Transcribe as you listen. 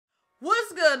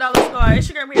What's good, Dollar Squad? It's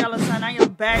your girl, Dollar Sign. I am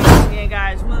back again,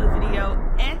 guys, with a video.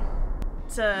 And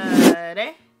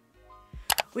today,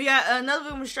 we got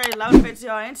another video straight live effects,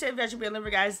 y'all. And today, I should be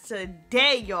delivering, guys.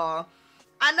 Today, y'all,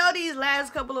 I know these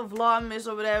last couple of vlogmas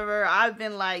or whatever, I've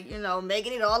been like, you know,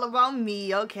 making it all about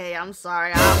me. Okay, I'm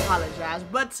sorry. I apologize.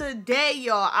 But today,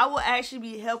 y'all, I will actually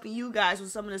be helping you guys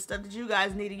with some of the stuff that you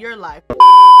guys need in your life.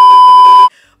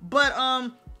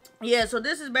 But, yeah, so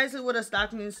this is basically what a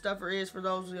stocking stuffer is for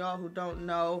those of y'all who don't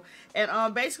know.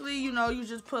 And basically, you know, you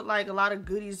just put like a lot of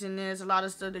goodies in this, a lot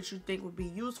of stuff that you think would be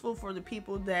useful for the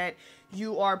people that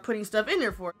you are putting stuff in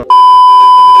there for.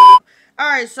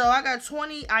 Alright, so I got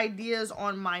 20 ideas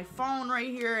on my phone right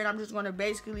here, and I'm just going to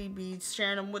basically be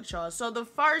sharing them with y'all. So the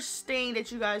first thing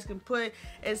that you guys can put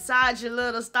inside your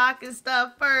little stocking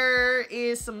stuffer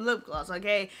is some lip gloss,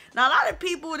 okay? Now, a lot of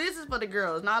people, this is for the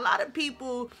girls. Now, a lot of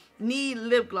people need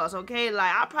lip gloss, okay?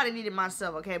 Like, I probably need it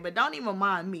myself, okay? But don't even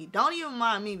mind me. Don't even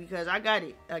mind me because I got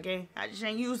it, okay? I just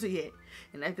ain't used it yet.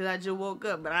 And that's because I just woke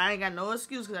up. But I ain't got no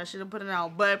excuse because I should have put it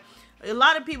on. But a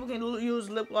lot of people can use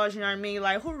lip gloss, you know what I mean?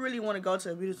 Like, who really want to go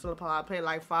to a beauty supply, pay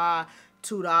like $5,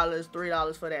 $2,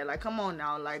 $3 for that? Like, come on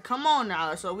now. Like, come on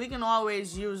now. So we can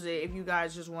always use it if you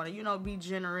guys just want to, you know, be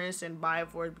generous and buy it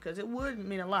for it because it would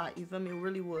mean a lot. You feel me? It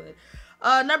really would.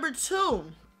 Number 2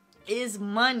 is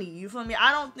money. You feel me?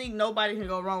 I don't think nobody can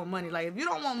go wrong with money. Like, if you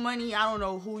don't want money, I don't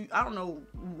know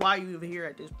why you even here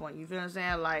at this point. You feel what I'm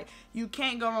saying? Like, you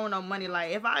can't go wrong with no money.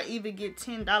 Like, if I even get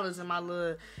 $10 in my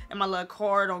little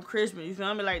card on Christmas, you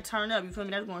feel me? Like, turn up, you feel me?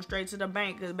 That's going straight to the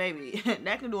bank, because baby,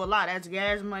 that can do a lot. That's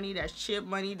gas money, that's chip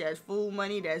money, that's food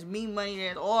money, that's me money,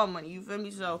 that's all money. You feel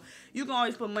me? So you can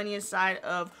always put money inside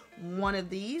of one of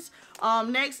these.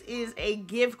 Next is a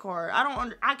gift card.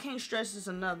 I can't stress this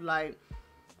enough. Like,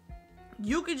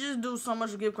 you could just do so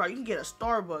much with gift card. You can get a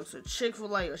Starbucks, a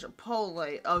Chick-fil-A, a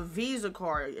Chipotle, a Visa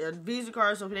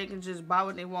card so they can just buy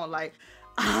what they want. Like,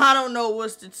 I don't know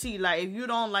what's the tea. Like, if you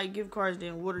don't like gift cards,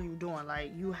 then what are you doing?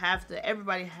 Like,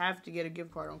 everybody have to get a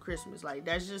gift card on Christmas. Like,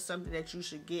 that's just something that you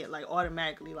should get, like,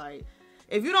 automatically. Like,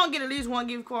 if you don't get at least one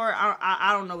gift card,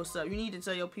 I don't know what's up. You need to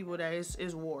tell your people that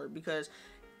it's war, because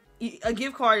a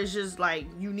gift card is just like,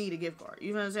 you need a gift card.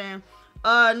 You know what I'm saying?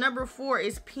 Number 4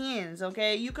 is pens,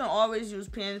 okay? You can always use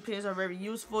pens. Pens are very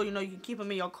useful. You know, you can keep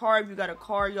them in your car if you got a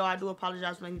car. Y'all, I do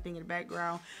apologize for anything in the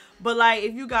background. But, like,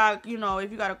 if you got, you know,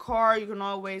 if you got a car, you can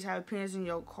always have pens in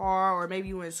your car. Or maybe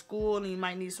you're in school and you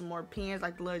might need some more pens,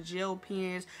 like the little gel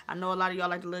pens. I know a lot of y'all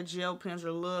like the little gel pens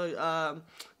or little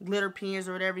glitter pens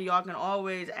or whatever. Y'all can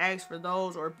always ask for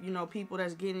those. Or, you know, people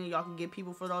that's getting it, y'all can get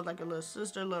people for those, like a little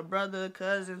sister, little brother,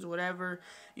 cousins, whatever.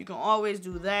 You can always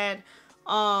do that.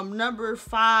 Number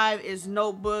 5 is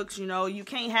notebooks. You know, you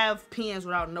can't have pens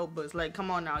without notebooks. Like,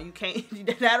 come on now, you can't.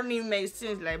 That don't even make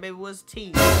sense. Like, baby, what's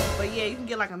tea? But yeah, you can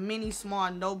get like a mini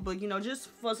small notebook, you know, just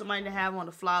for somebody to have on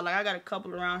the fly. Like, I got a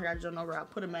couple around here. I just don't know where I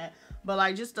put them at. But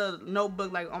like, just a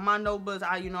notebook. Like, on my notebooks,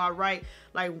 I write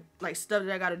like stuff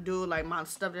that I gotta do, like my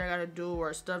stuff that I gotta do,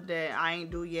 or stuff that I ain't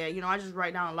do yet. You know, I just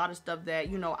write down a lot of stuff that,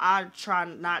 you know, I try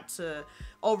not to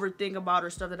overthink about, or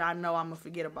stuff that I know I'm gonna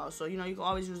forget about. So, you know, you can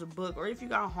always use a book, or if you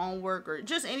got homework or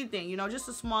just anything, you know, just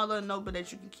a small little notebook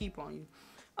that you can keep on you.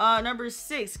 Number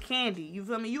 6, candy. You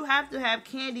feel me? You have to have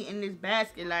candy in this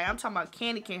basket. Like, I'm talking about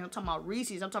candy canes. I'm talking about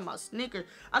Reese's. I'm talking about Snickers.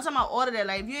 I'm talking about all of that.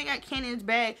 Like, if you ain't got candy in this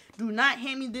bag, do not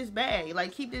hand me this bag.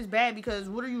 Like, keep this bag, because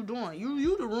what are you doing?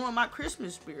 You done ruined my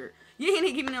Christmas spirit. You ain't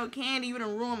giving me no candy. You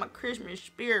done ruined my Christmas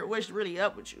spirit. What's really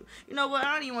up with you? You know what?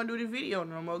 I don't even want to do this video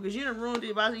no more, because you done ruined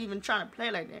it by even trying to play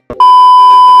like that.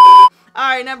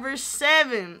 Alright, number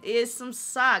 7 is some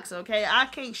socks, okay? I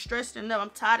can't stress it enough. I'm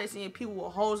tired of seeing people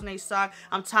with holes in their sock.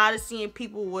 I'm tired of seeing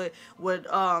people with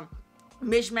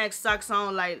mismatched socks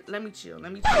on. Like, let me chill,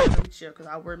 because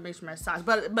I wear mismatched socks.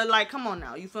 But like, come on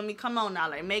now, you feel me? Come on now,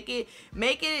 like, make it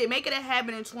a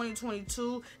habit in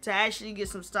 2022 to actually get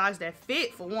some socks that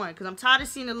fit, for one, because I'm tired of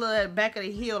seeing the little back of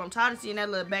the heel. I'm tired of seeing that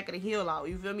little back of the heel out.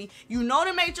 You feel me? You know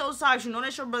to make your socks. You know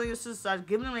that's your brother and sister socks.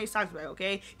 Give them their socks back,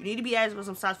 okay? You need to be asking for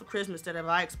some socks for Christmas instead of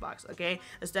an Xbox, okay?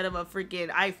 Instead of a freaking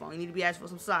iPhone, you need to be asking for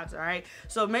some socks, all right?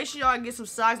 So make sure y'all get some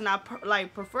socks. Now,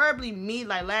 like, preferably me.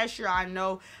 Like, last year, I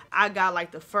know I got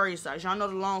like the furry socks. Y'all know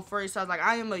the long furry socks. Like,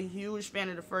 I am a huge fan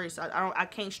of the furry socks. I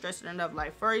can't stress it enough.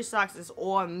 Like, furry socks is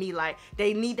all me. Like,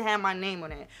 they need to have my name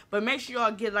on it. But make sure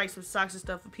y'all get like some socks and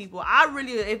stuff for people. I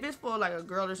really, if it's for like a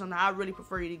girl or something, I really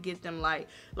prefer you to get them like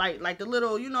the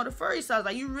little, you know, the furry socks.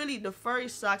 Like, the furry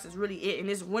socks is really it. And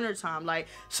it's winter time. Like,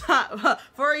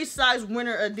 furry socks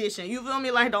winter edition. You feel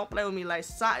me? Like, don't play with me. Like,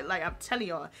 I'm telling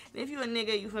y'all. If you a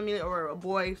nigga, you feel me, or a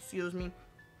boy, excuse me,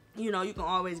 you know, you can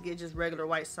always get just regular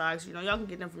white socks. You know, y'all can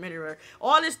get them from anywhere.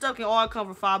 All this stuff can all come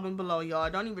from Five and Below, y'all.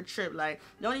 Don't even trip. Like,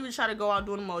 don't even try to go out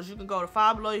doing the most. You can go to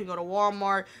Five Below. You can go to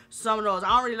Walmart. Some of those. I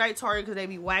don't really like Target because they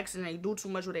be waxing. They do too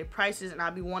much with their prices, and I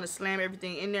be want to slam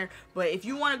everything in there. But if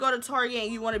you want to go to Target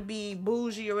and you want to be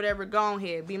bougie or whatever, go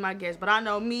ahead. Be my guest. But I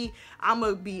know me, I'm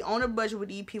going to be on a budget with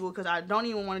these people because I don't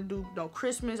even want to do no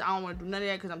Christmas. I don't want to do none of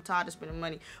that because I'm tired of spending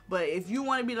money. But if you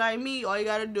want to be like me, all you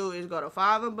got to do is go to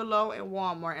Five and Below and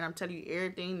Walmart, and I'm telling you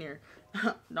everything there.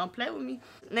 Don't play with me.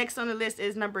 Next on the list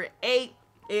is number 8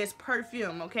 is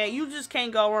perfume. Okay, you just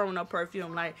can't go wrong with no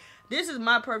perfume. Like, this is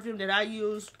my perfume that I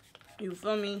use. You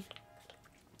feel me?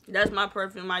 That's my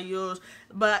perfume I use.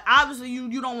 But obviously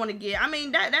you don't want to get, I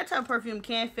mean, that type of perfume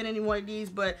can fit any one of these,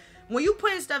 but when you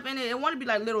put stuff in it, it want to be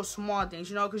like little small things,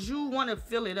 you know, because you want to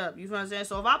fill it up. You feel what I'm saying?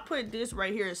 So if I put this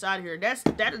right here inside here, that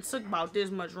took about this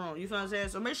much room. You feel what I'm saying?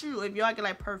 So make sure you, if y'all get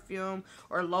like perfume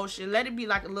or lotion, let it be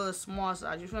like a little small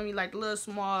size. You feel me? Like a little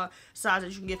small size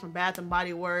that you can get from Bath and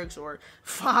Body Works or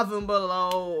Five and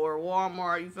Below or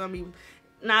Walmart. You feel me?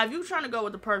 Now, if you trying to go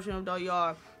with the perfume though,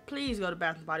 y'all, please go to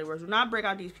Bath and Body Works. Do not break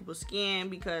out these people's skin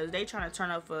because they trying to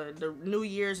turn up for the New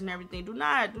Year's and everything. Do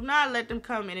not let them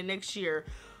come in the next year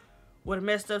with a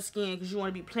messed up skin because you want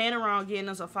to be playing around getting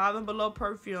us a Five and Below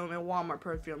perfume and Walmart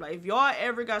perfume. Like, if y'all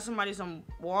ever got somebody some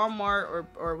Walmart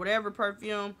or whatever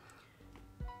perfume,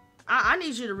 I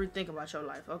need you to rethink about your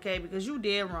life, okay? Because you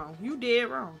did wrong. You did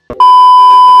wrong.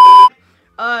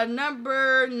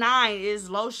 Number 9 is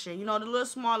lotion. You know, the little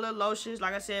small little lotions.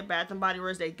 Like I said, Bath and Body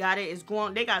Works, they got it.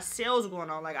 They got sales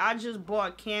going on. Like, I just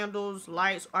bought candles,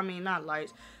 lights. I mean, not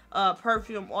lights.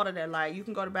 Perfume, all of that. Like, you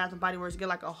can go to Bath and Body Works, get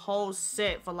like a whole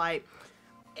set for like,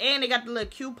 and they got the little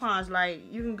coupons. Like,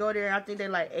 you can go there. I think they're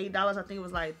like $8. I think it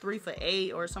was like 3 for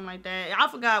 $8 or something like that. I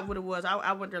forgot what it was.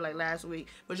 I went there like last week.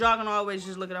 But y'all can always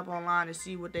just look it up online and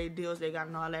see what deals they got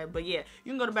and all that. But yeah,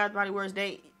 you can go to Bath and Body Works.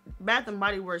 Bath and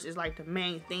Body Works is like the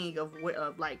main thing of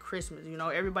like Christmas. You know,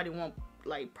 everybody want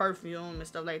like perfume and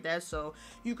stuff like that, so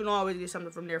you can always get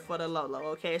something from there for the low,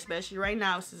 okay? Especially right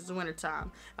now since it's winter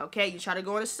time. Okay, you try to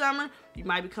go in the summer, you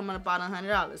might be coming up about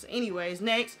 $100. Anyways,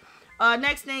 next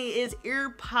thing is ear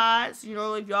pods. You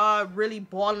know, if y'all really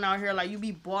balling out here, like you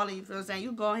be balling, you feel what I'm saying?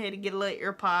 You go ahead and get a little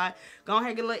ear pod. Go ahead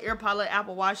and get a little ear pod, little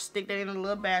Apple Watch, stick that in a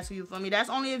little basket, you feel me?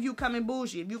 That's only if you coming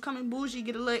bougie. If you coming bougie,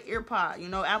 get a little ear pod, you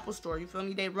know, Apple Store, you feel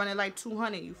me? They run it like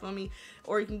 $200, you feel me?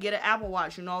 Or you can get an Apple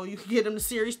Watch, you know, you can get them the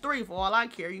Series 3 for all I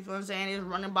care, you feel what I'm saying? It's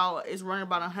running about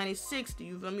 $160,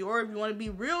 you feel me? Or if you want to be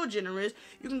real generous,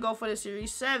 you can go for the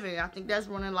Series 7. I think that's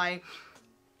running like,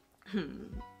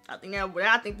 I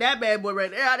think that bad boy right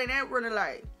there, I think that running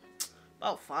like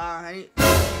about 500,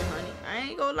 100. I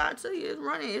ain't gonna lie to you,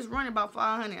 it's running about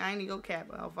 500. I ain't gonna cap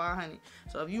about 500.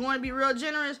 So if you want to be real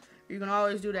generous, you can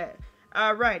always do that.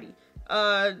 Alrighty.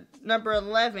 Number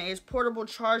 11 is portable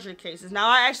charger cases. Now,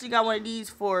 I actually got one of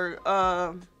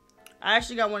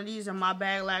these in my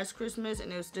bag last Christmas,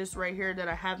 and it's this right here that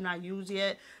I have not used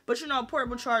yet. But you know,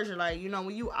 portable charger, like, you know,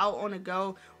 when you out on the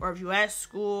go, or if you at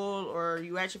school, or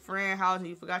you at your friend's house and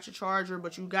you forgot your charger,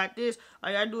 but you got this, all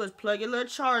you gotta do is plug your little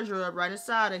charger up right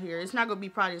inside of here. It's not gonna be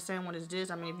probably the same one as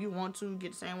this. I mean, if you want to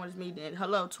get the same one as me, then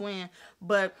hello, twin.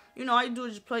 But you know, all you do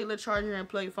is just plug your little charger and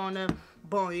plug your phone up.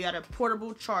 Boom, you got a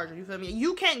portable charger. You feel me?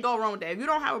 You can't go wrong with that. If you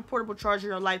don't have a portable charger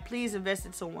in your life, please invest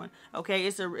into one. Okay,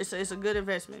 it's a good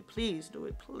investment. Please do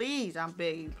it. Please, I'm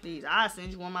begging you. Please, I'll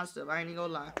send you one myself. I ain't even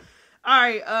gonna lie.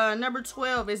 Alright, number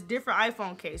 12 is different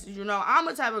iPhone cases. You know, I'm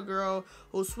a type of girl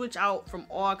who switch out from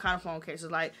all kind of phone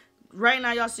cases. Like, right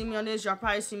now, y'all see me on this. Y'all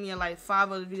probably see me in like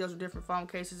 5 other videos with different phone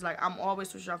cases. Like, I'm always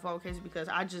switching out phone cases because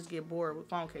I just get bored with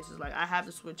phone cases. Like, I have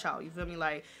to switch out. You feel me?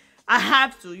 Like, I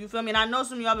have to. You feel me? And I know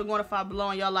some of y'all been going to Five Below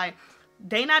and y'all like,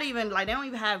 they don't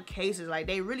even have cases. Like,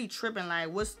 they really tripping.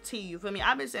 Like, what's tea? You feel me?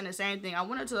 I've been saying the same thing. I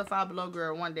went up to the Five Below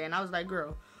girl one day and I was like,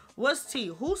 girl, what's tea?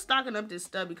 Who's stocking up this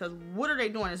stuff? Because what are they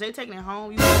doing? Is they taking it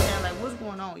home? You know what I'm saying? Like, what's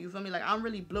going on? You feel me? Like, I'm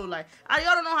really blue. Like, y'all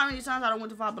don't know how many times I done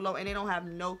went to Five Below and they don't have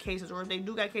no cases. Or if they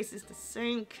do got cases, it's the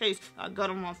same case I got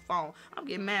on my phone. I'm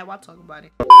getting mad while I talk about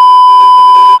it.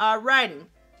 Alrighty.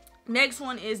 Next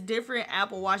one is different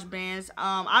Apple Watch bands.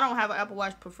 I don't have an Apple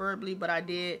Watch preferably, but I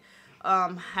did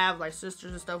have like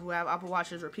sisters and stuff who have Apple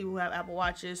Watches or people who have Apple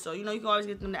Watches. So, you know, you can always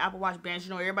get them the Apple Watch bands. You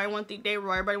know, everybody want to think they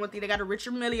raw. Everybody want to think they got a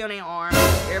Richard Mille on their arm.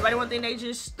 Everybody want to think they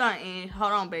just stunting.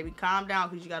 Hold on, baby. Calm down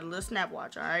because you got a little snap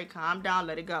watch, all right? Calm down.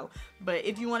 Let it go. But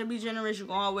if you want to be generous, you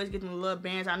can always get them little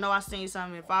bands. I know I seen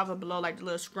some in Five Below, like the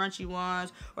little scrunchy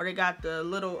ones, or they got the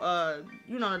little,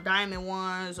 you know, the diamond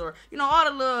ones, or, you know, all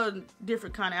the little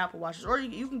different kind of Apple Watches. Or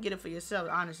you can get it for yourself,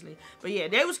 honestly. But yeah,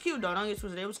 they was cute, though. Don't get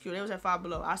twisted. They was cute. They was at Five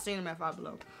Below. I seen them at Five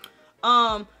Below.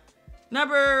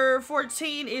 Number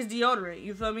 14 is deodorant.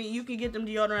 You feel me? You can get them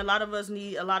deodorant. A lot of us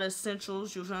need a lot of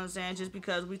essentials, you feel what I'm saying? Just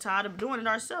because we tired of doing it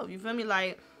ourselves. You feel me?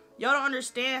 Like, y'all don't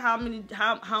understand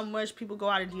how much people go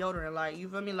out of deodorant. Like, you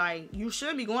feel me? Like, you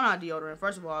shouldn't be going out of deodorant,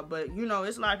 first of all. But, you know,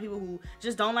 it's a lot of people who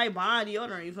just don't like buying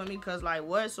deodorant. You feel me? Because, like,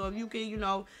 what? So if you can, you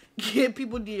know, give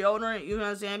people deodorant, you know what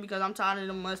I'm saying? Because I'm tired of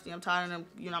them musty. I'm tired of them,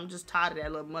 you know, I'm just tired of that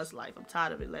little must life. I'm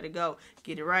tired of it. Let it go.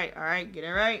 Get it right, all right? Get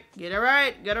it right. Get it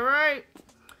right. Get it right.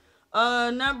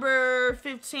 Number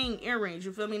 15, earrings.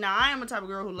 You feel me? Now, I am a type of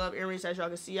girl who love earrings. As y'all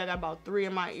can see, I got about 3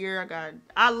 in my ear.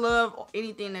 I love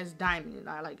anything that's diamond.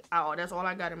 That's all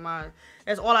I got in my,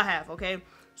 that's all I have, okay?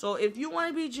 So, if you want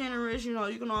to be generous, you know,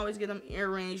 you can always get them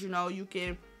earrings. You know, you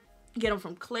can get them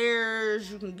from Claire's.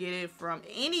 You can get it from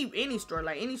any store.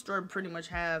 Like, any store pretty much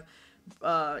have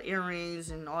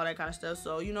earrings and all that kind of stuff.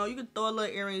 So, you know, you can throw a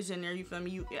little earrings in there. You feel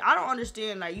me? I don't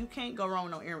understand. Like, you can't go wrong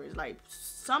with no earrings. Like,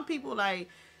 some people, like,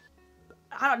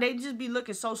 they just be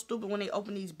looking so stupid when they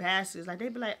open these baskets. Like, they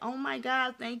be like, oh my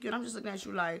God, thank you. And I'm just looking at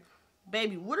you like,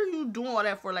 baby, what are you doing all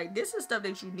that for? Like, this is stuff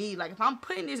that you need. Like, if I'm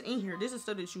putting this in here, this is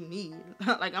stuff that you need.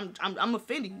 Like, I'm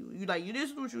offending you. You like,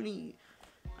 this is what you need.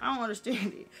 I don't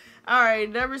understand it.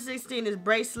 Alright, number 16 is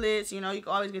bracelets. You know, you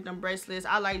can always get them bracelets.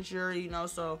 I like jewelry, you know,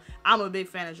 so I'm a big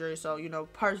fan of jewelry. So, you know,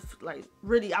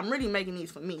 I'm really making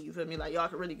these for me. You feel me? Like, y'all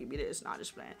can really give me this. Not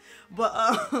just playing.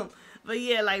 But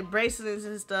yeah, like bracelets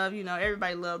and stuff, you know,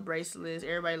 everybody love bracelets.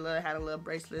 Everybody love having little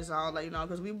bracelets on, like, you know,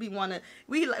 because we like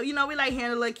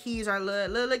hearing the little keys, our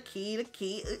little key, the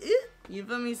key. You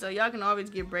feel me? So y'all can always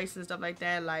get bracelets and stuff like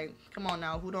that. Like, come on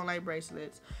now, who don't like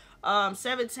bracelets?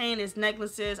 17 is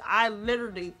necklaces. I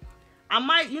might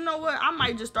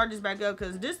just start this back up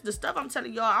because the stuff I'm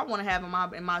telling y'all I want to have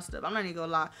in my stuff. I'm not even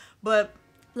gonna lie, but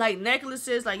like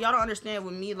necklaces, like y'all don't understand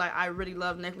with me. Like, I really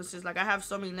love necklaces. Like, I have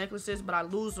so many necklaces, but I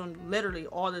lose them literally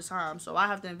all the time. So I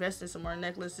have to invest in some more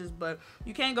necklaces. But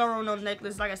you can't go wrong with no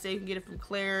necklace. Like I said, you can get it from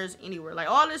Claire's, anywhere. Like,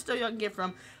 all this stuff y'all can get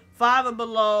from Five and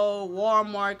Below,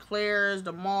 Walmart, Claire's,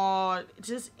 the mall,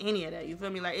 just any of that. You feel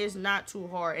me? Like, it's not too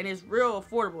hard, and it's real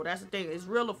affordable. That's the thing. It's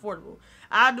real affordable.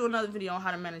 I'll do another video on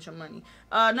how to manage your money.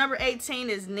 Number 18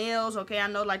 is nails. Okay, I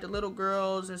know, like, the little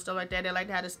girls and stuff like that, they like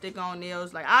to have to stick on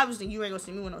nails. Like, obviously, you ain't gonna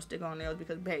see me with no stick on nails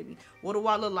because, baby, what do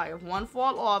I look like? If one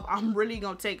fall off, I'm really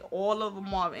gonna take all of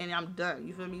them off and I'm done.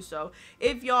 You feel me? So,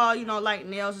 if y'all, you know, like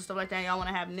nails and stuff like that, y'all want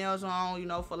to have nails on, you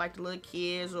know, for, like, the little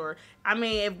kids, or, I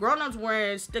mean, if grown-ups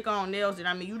wearing stick-on nails, then,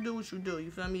 I mean, you do what you do.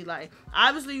 You feel me? Like,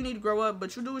 obviously, you need to grow up,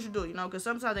 but you do what you do, you know, because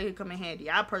sometimes they can come in handy.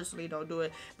 I personally don't do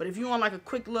it, but if you want, like, a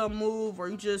quick little move, or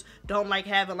you just don't like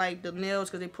having, like, the nails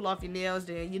because they pull off your nails,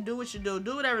 then you do what you do.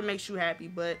 Do whatever makes you happy.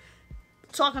 But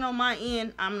talking on my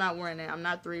end, I'm not wearing that. I'm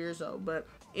not 3 years old. But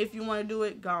if you want to do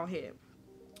it, go ahead.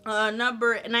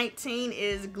 Number 19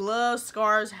 is gloves,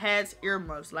 scarves, hats,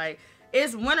 earmuffs. Like,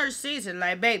 it's winter season.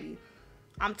 Like, baby,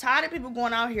 I'm tired of people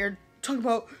going out here talking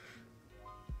about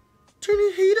turn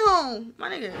the heat on. My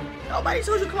nigga, nobody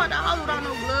told you to come out the house without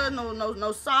no gloves,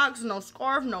 no socks, no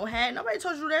scarf, no hat. Nobody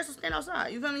told you that, so stand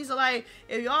outside. You feel me? So, like,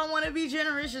 if y'all want to be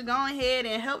generous, just go ahead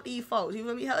and help these folks. You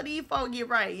feel me? Help these folks get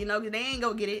right, you know, because they ain't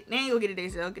gonna get it. They ain't gonna get it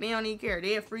themselves, because they don't even care.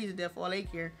 They'll freeze to death for all they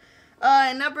care.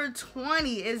 And number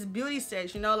 20 is beauty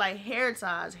sets, you know, like hair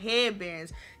ties,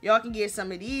 headbands. Y'all can get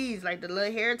some of these, like the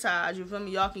little hair ties, you feel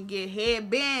me? Y'all can get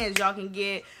headbands. Y'all can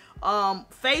get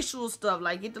facial stuff,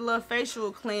 like get the little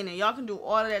facial cleaning. Y'all can do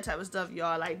all of that type of stuff,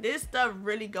 y'all. Like, this stuff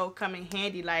really come in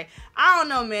handy. Like, I don't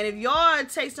know, man, if y'all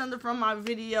take something from my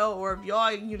video, or if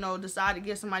y'all, you know, decide to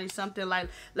give somebody something, like,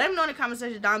 let me know in the comment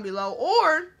section down below.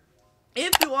 Or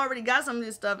if you already got some of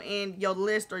this stuff in your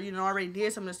list, or, you know, already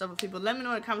did some of this stuff with people, let me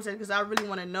know in the comment section, because I really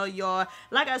want to know, y'all.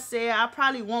 Like I said, I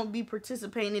probably won't be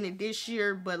participating in it this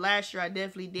year, but last year I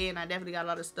definitely did, and I definitely got a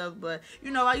lot of stuff. But, you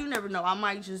know, you never know. I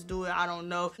might just do it. I don't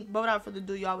know. But without further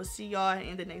ado, y'all, will see y'all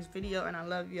in the next video, and I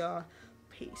love y'all.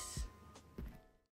 Peace.